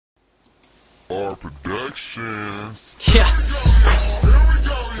Our Productions. Yeah.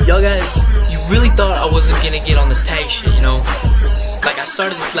 Yo guys, you really thought I wasn't gonna get on this tag shit, you know? Like, I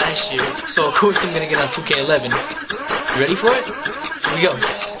started this last year, so of course I'm gonna get on 2K11. You ready for it? Here we go.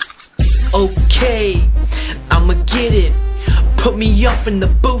 Okay, I'ma get it. Put me up in the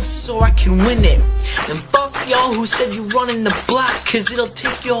booth so I can win it. And fuck y'all who said you running the block, cause it'll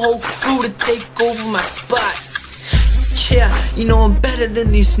take your whole crew to take over my spot. Yeah, you know I'm better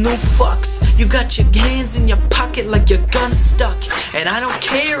than these new fucks. You got your hands in your pocket like your gun's stuck. And I don't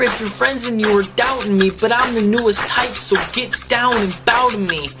care if your friends and you are doubting me, but I'm the newest type, so get down and bow to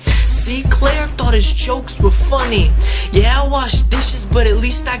me. See, Claire thought his jokes were funny. Yeah, I wash dishes, but at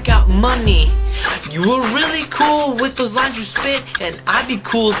least I got money. You were really cool with those lines you spit, and I'd be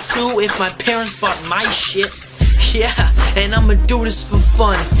cool too if my parents bought my shit. Yeah, and I'ma do this for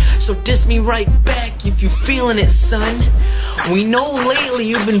fun, so diss me right back if you feeling it, son. We know lately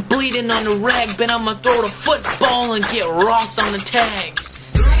you've been bleeding on the rag, but I'ma throw the football and get Ross on the tag.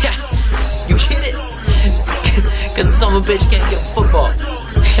 Yeah, you get it? Cause this son of a bitch can't get football.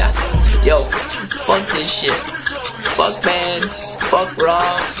 Yeah, yo, fuck this shit. Fuck man, fuck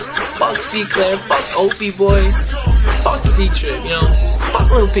Ross, fuck C-Claire, fuck Opie boy, fuck C-Trip, you know, fuck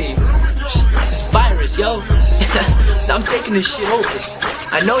Lil P. It's virus, yo. I'm taking this shit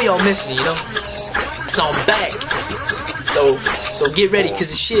over. I know y'all miss me, you know. So I'm back. So get ready, cause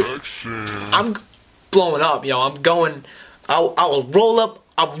this shit, I'm blowing up, yo. I'm going. I'll roll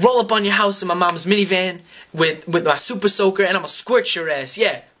up on your house in my mom's minivan with my super soaker, and I'ma squirt your ass,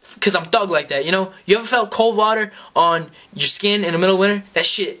 yeah. Cause I'm thug like that, you know. You ever felt cold water on your skin in the middle of winter? That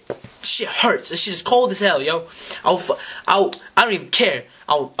shit hurts. That shit is cold as hell, yo. I don't even care.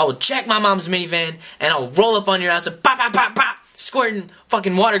 I'll jack my mom's minivan and I'll roll up on your ass and pop, pop, pop, pop, squirting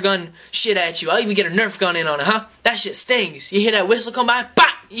fucking water gun shit at you. I'll even get a Nerf gun in on it, huh? That shit stings. You hear that whistle come by? Pop!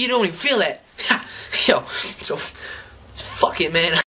 You don't even feel that. Yo, so fuck it, man.